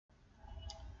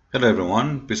Hello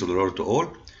everyone, peace of the Lord to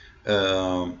all.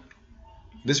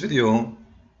 This video,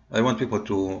 I want people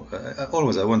to,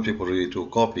 I want people really to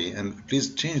copy, and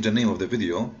please change the name of the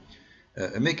video,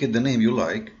 make it the name you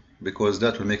like, because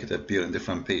that will make it appear in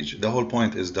different page. The whole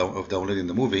point is of downloading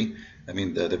the movie,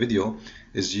 the video,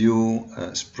 is you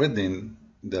spreading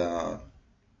the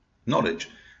knowledge,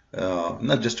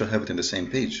 not just to have it in the same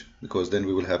page, because then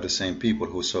we will have the same people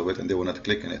who saw it and they will not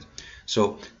click on it.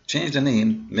 So change the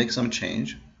name, make some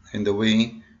change in the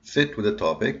way fit with the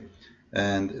topic,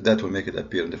 and that will make it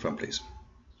appear in different place.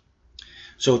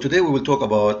 So today we will talk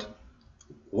about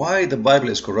why the Bible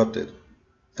is corrupted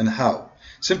and how.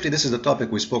 Simply, this is the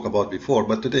topic we spoke about before,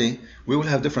 but today we will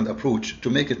have different approach to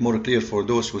make it more clear for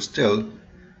those who still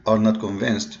are not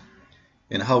convinced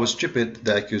in how stupid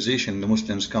the accusation the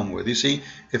Muslims come with. You see,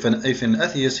 if an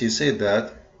atheist, he said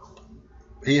that,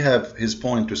 he have his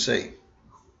point to say,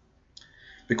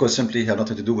 because simply he have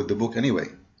nothing to do with the book anyway.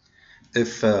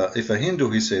 If a Hindu,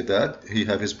 he said that, he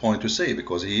have his point to say,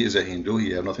 because he is a Hindu,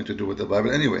 he have nothing to do with the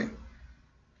Bible anyway.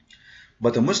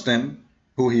 But a Muslim,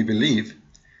 who he believe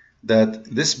that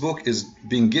this book is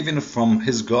being given from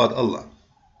his God Allah.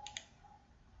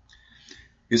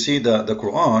 You see, the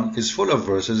Quran is full of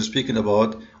verses speaking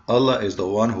about Allah is the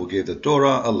one who gave the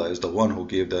Torah, Allah is the one who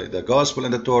gave the gospel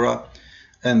and the Torah,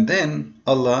 and then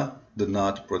Allah did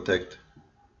not protect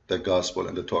the gospel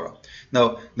and the Torah.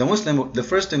 Now, the Muslim, the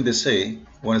first thing they say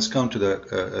when it's come to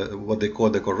the what they call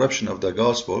the corruption of the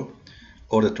gospel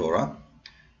or the Torah,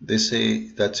 they say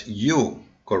that you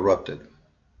corrupted.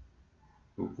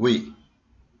 We.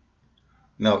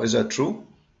 Now, is that true?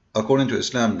 According to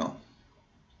Islam, no.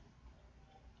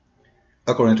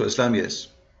 According to Islam, yes.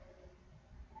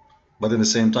 But at the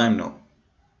same time, no.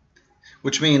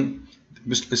 Which means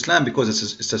Islam, because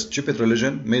it's a stupid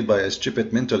religion made by a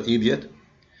stupid mental idiot,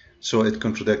 so it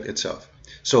contradicts itself.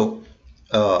 So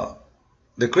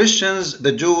the Christians,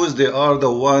 the Jews, they are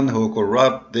the one who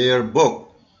corrupt their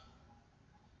book.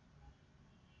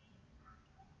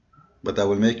 But I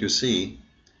will make you see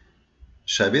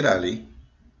Shabir Ali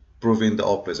proving the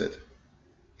opposite.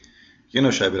 You know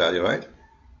Shabir Ali, right?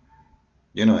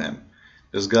 You know him.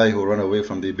 This guy who ran away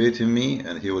from debating me,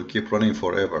 and he will keep running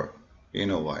forever. You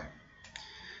know why.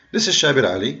 This is Shabir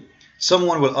Ali.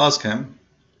 Someone will ask him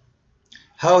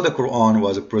how the Quran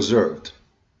was preserved.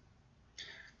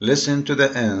 Listen to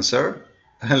the answer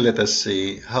and let us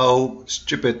see how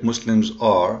stupid Muslims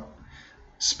are,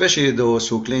 especially those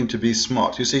who claim to be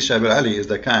smart. You see, Shabir Ali is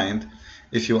the kind,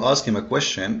 if you ask him a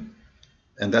question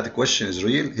and that question is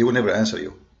real, he will never answer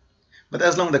you. But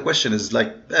as long as the question is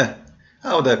like,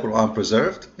 how the Quran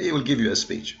preserved, he will give you a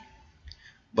speech.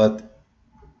 But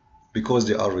because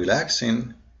they are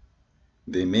relaxing,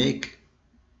 they make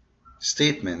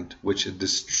statement which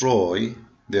destroy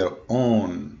their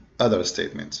own other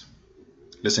statements.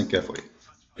 Listen carefully.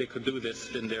 They could do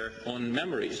this in their own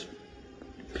memories.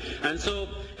 And so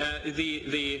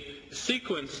the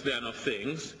sequence then of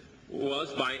things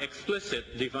was by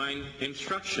explicit divine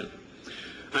instruction.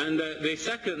 And the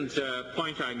second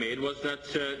point I made was that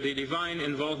the divine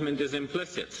involvement is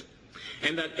implicit,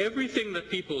 and that everything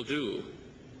that people do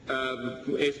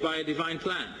is by a divine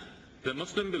plan. The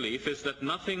Muslim belief is that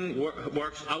nothing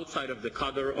works outside of the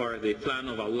qadr or the plan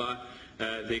of Allah,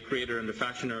 the creator and the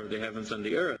fashioner of the heavens and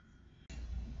the earth.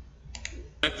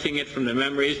 Collecting it from the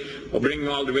memories, or bringing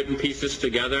all the written pieces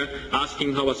together,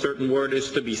 asking how a certain word is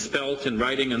to be spelt in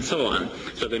writing and so on.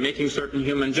 So they're making certain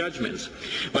human judgments.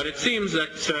 But it seems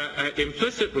that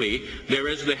implicitly there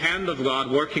is the hand of God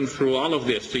working through all of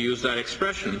this, to use that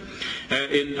expression.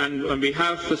 And we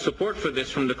have the support for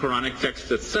this from the Quranic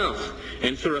text itself.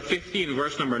 In Surah 15,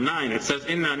 verse number 9, it says,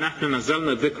 "Inna nahnu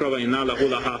nazzalna dhikra wa inna lahu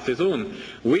lahafizun."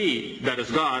 We, that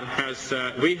is God,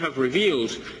 we have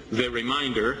revealed the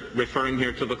reminder, referring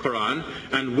here to the Quran,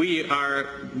 and we are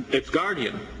its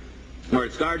guardian, or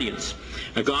its guardians.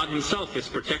 God himself is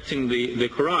protecting the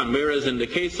Quran, whereas in the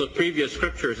case of previous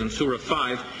scriptures in Surah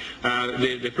 5,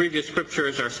 the previous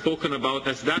scriptures are spoken about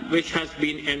as that which has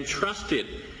been entrusted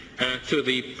to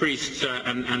the priests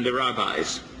and the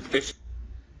rabbis.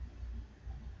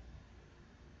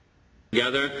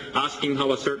 Together, asking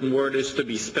how a certain word is to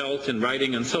be spelt in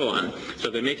writing and so on. So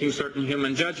they're making certain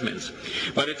human judgments.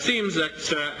 But it seems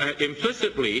that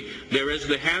implicitly there is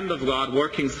the hand of God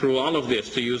working through all of this,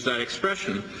 to use that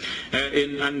expression.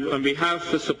 And we have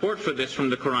the support for this from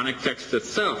the Quranic text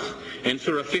itself. In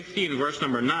Surah 15, verse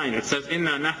number 9, it says,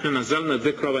 "Inna nahnu nazzalna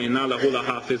dhikra wa inna lahu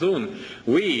lahafizun."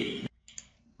 We.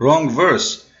 Wrong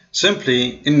verse.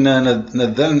 Simply, inna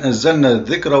nazzalna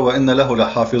dhikra wa inna lahu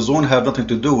lahafizun have nothing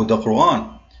to do with the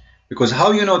Quran. Because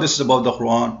how you know this is about the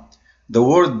Quran? The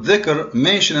word dhikr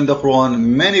mentioned in the Quran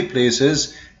many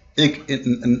places.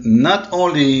 Not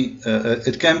only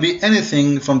it can be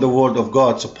anything from the word of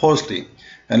God supposedly.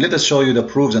 And let us show you the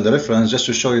proofs and the reference just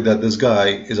to show you that this guy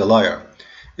is a liar.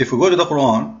 If we go to the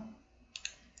Quran,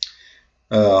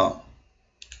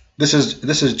 this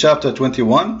is chapter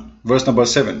 21 verse number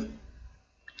 7.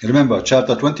 Remember,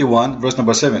 chapter 21 verse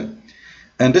number 7.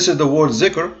 And this is the word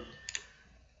zikr,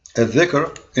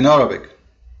 al-dhikr in Arabic.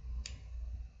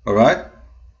 Alright?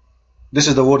 This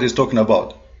is the word he's talking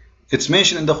about. It's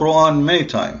mentioned in the Quran many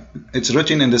times. It's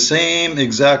written in the same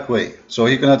exact way. So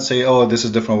he cannot say, oh, this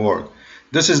is a different word.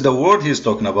 This is the word he's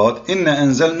talking about. Inna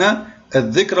anzalna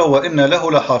al-dhikra wa inna lahu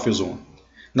lahafizun.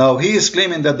 Now he is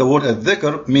claiming that the word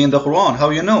al-dhikr means the Quran. How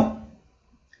you know?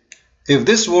 If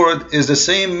this word is the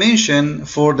same mention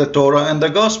for the Torah and the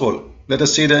Gospel, let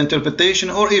us see the interpretation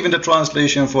or even the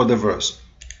translation for the verse.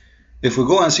 If we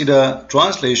go and see the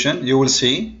translation, you will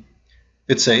see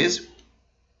it says,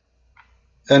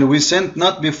 and we sent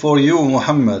not before you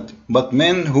Muhammad, but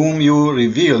men whom you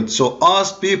revealed. So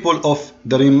ask people of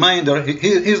the reminder.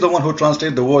 He's the one who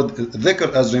translated the word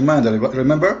dhikr as reminder.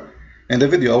 Remember? In the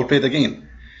video, I will play it again.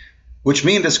 Which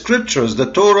means the scriptures,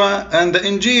 the Torah and the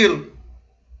Injil.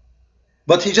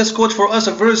 But he just quoted for us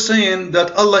a verse saying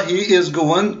that Allah, He is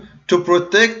going to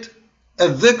protect a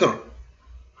dhikr.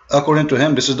 According to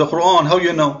him, this is the Quran. How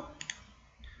you know?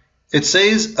 It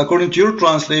says, according to your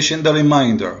translation, the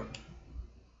reminder.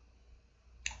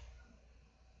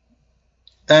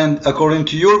 And according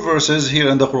to your verses here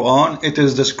in the Quran, it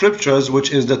is the scriptures,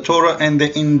 which is the Torah and the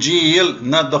Injil,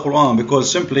 not the Quran, because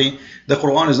simply the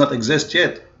Quran does not exist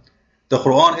yet. The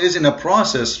Quran is in a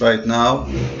process right now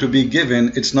to be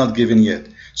given. It's not given yet.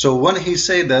 So when he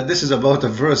said that this is about a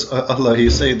verse, Allah, He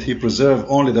said He preserved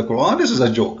only the Quran, this is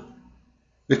a joke.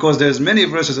 Because there's many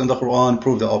verses in the Quran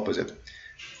prove the opposite.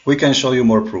 We can show you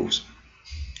more proofs.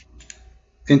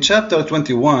 In chapter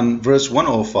 21, verse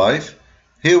 105,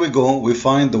 here we go, we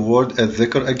find the word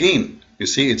al-dhikr again. You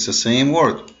see, it's the same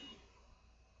word.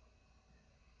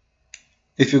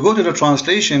 If you go to the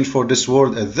translation for this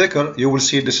word al-dhikr, you will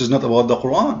see this is not about the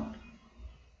Quran.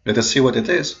 Let us see what it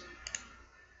is.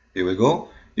 Here we go.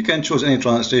 You can choose any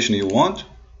translation you want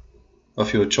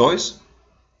of your choice.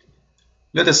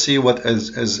 Let us see what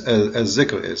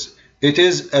al-dhikr is. It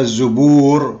is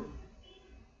az-zubur.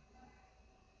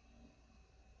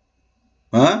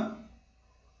 Huh?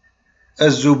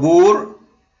 Az-Zubur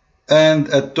and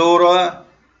at-Torah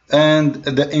and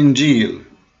the Injil.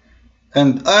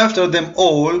 And after them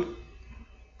all,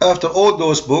 after all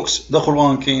those books, the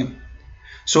Quran came.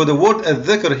 So the word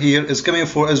al-dhikr here is coming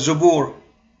for az-Zubur,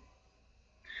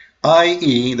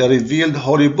 i.e. the revealed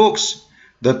holy books,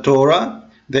 the Torah,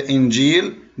 the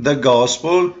Injil, the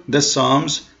Gospel, the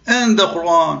Psalms, and the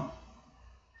Quran.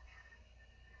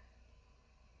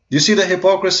 You see the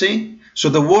hypocrisy? So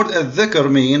the word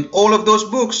al-dhikr means all of those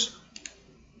books.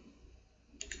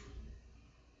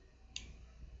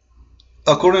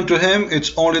 According to him,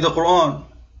 it's only the Quran.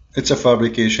 It's a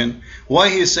fabrication. Why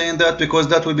he's saying that? Because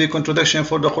that will be a contradiction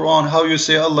for the Quran. How you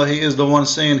say Allah, He is the one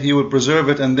saying He will preserve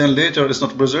it and then later it's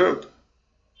not preserved?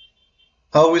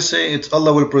 How we say it's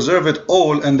Allah will preserve it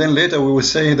all and then later we will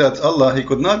say that Allah, He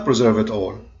could not preserve it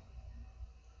all?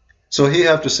 So he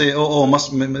have to say,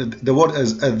 the word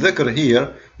as al-dhikr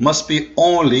here must be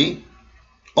only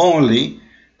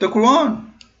the Quran.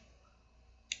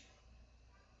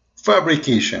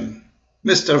 Fabrication.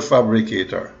 Mr.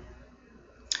 Fabricator.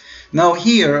 Now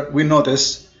here we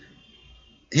notice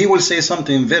he will say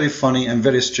something very funny and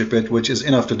very stupid, which is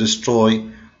enough to destroy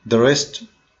the rest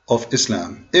of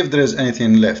Islam, if there is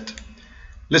anything left.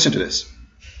 Listen to this,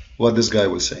 what this guy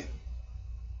will say.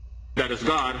 That as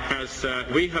God has,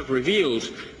 we have revealed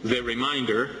the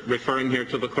reminder, referring here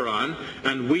to the Quran,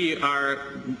 and we are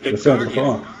its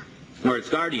guardians. Or its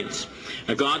guardians.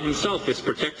 God Himself is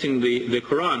protecting the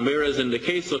Quran, whereas in the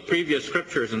case of previous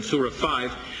scriptures in Surah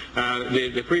 5,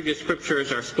 the previous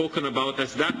scriptures are spoken about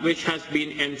as that which has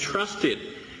been entrusted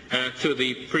to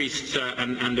the priests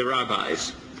and the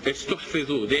rabbis.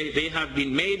 They have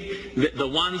been made the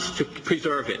ones to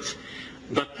preserve it.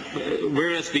 But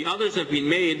whereas the others have been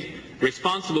made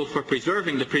responsible for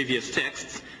preserving the previous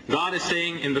texts, God is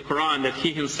saying in the Quran that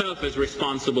He Himself is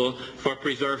responsible for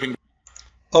preserving.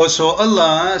 Oh, so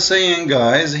Allah saying,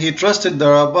 guys, He trusted the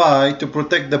rabbi to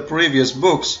protect the previous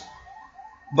books,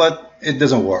 but it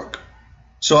doesn't work.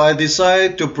 So I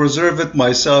decided to preserve it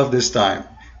myself this time.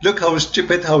 Look how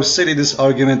stupid, how silly this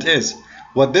argument is.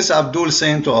 What this Abdul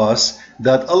saying to us,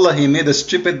 that Allah, He made a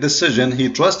stupid decision, He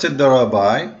trusted the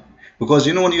rabbi. Because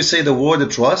you know when you say the word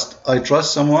trust, I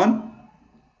trust someone,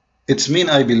 it's mean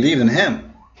I believe in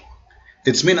him.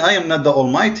 It's mean I am not the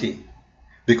Almighty.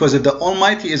 Because if the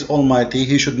Almighty is Almighty,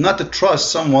 he should not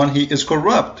trust someone he is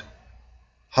corrupt.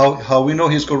 How we know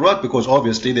he's corrupt? Because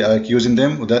obviously they are accusing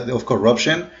them of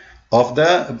corruption of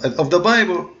the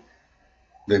Bible.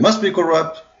 They must be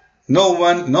corrupt.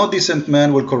 No decent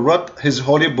man will corrupt his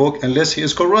holy book unless he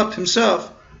is corrupt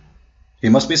himself. He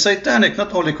must be satanic,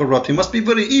 not only corrupt, he must be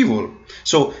very evil.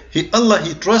 So Allah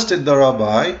trusted the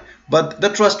rabbi, but the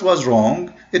trust was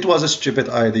wrong. It was a stupid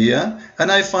idea,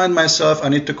 and I find myself I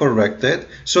need to correct it.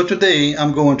 So today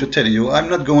I'm going to tell you I'm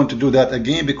not going to do that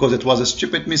again because it was a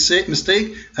stupid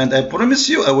mistake, and I promise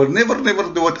you I will never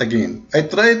do it again. I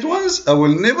tried it once, I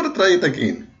will never try it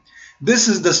again. This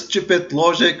is the stupid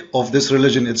logic of this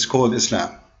religion. It's called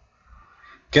Islam.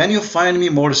 Can you find me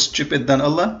more stupid than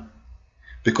Allah?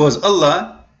 Because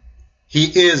Allah, He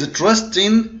is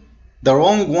trusting the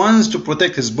wrong ones to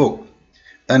protect His book.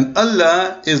 And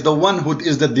Allah is the one who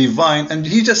is the divine. And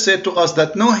He just said to us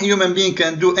that no human being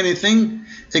can do anything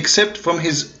except from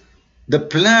the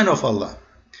plan of Allah,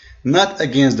 not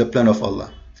against the plan of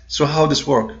Allah. So how this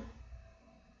work?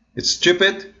 It's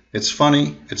stupid, it's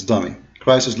funny, it's dummy.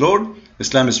 Christ is Lord,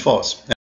 Islam is false.